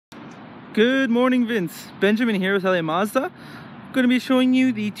Good morning, Vince. Benjamin here with LA Mazda. I'm going to be showing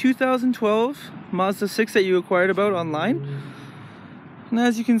you the 2012 Mazda 6 that you acquired about online. And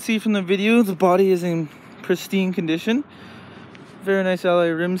as you can see from the video, the body is in pristine condition. Very nice alloy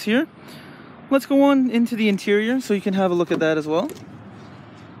rims here. Let's go on into the interior so you can have a look at that as well.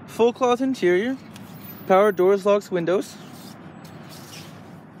 Full cloth interior, power doors, locks, windows.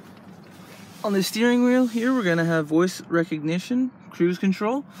 On the steering wheel here, we're going to have voice recognition, cruise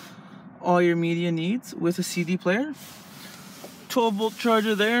control, all your media needs with a CD player, 12-volt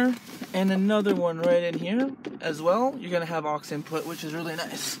charger there, and another one right in here as well. You're going to have aux input, which is really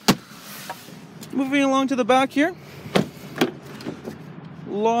nice. Moving along to the back here,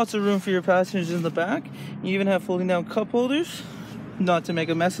 lots of room for your passengers in the back. You even have folding down cup holders, not to make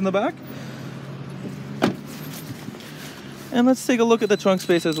a mess in the back. And let's take a look at the trunk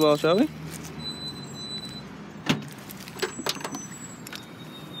space as well, shall we?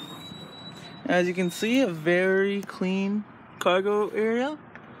 As you can see, a very clean cargo area.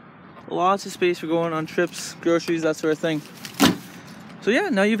 Lots of space for going on trips, groceries, that sort of thing. So yeah,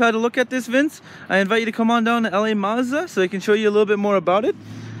 now you've had a look at this, Vince. I invite you to come on down to LA Mazda so I can show you a little bit more about it.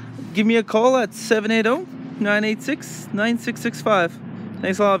 Give me a call at 780-986-9665.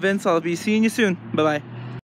 Thanks a lot, Vince. I'll be seeing you soon. Bye-bye.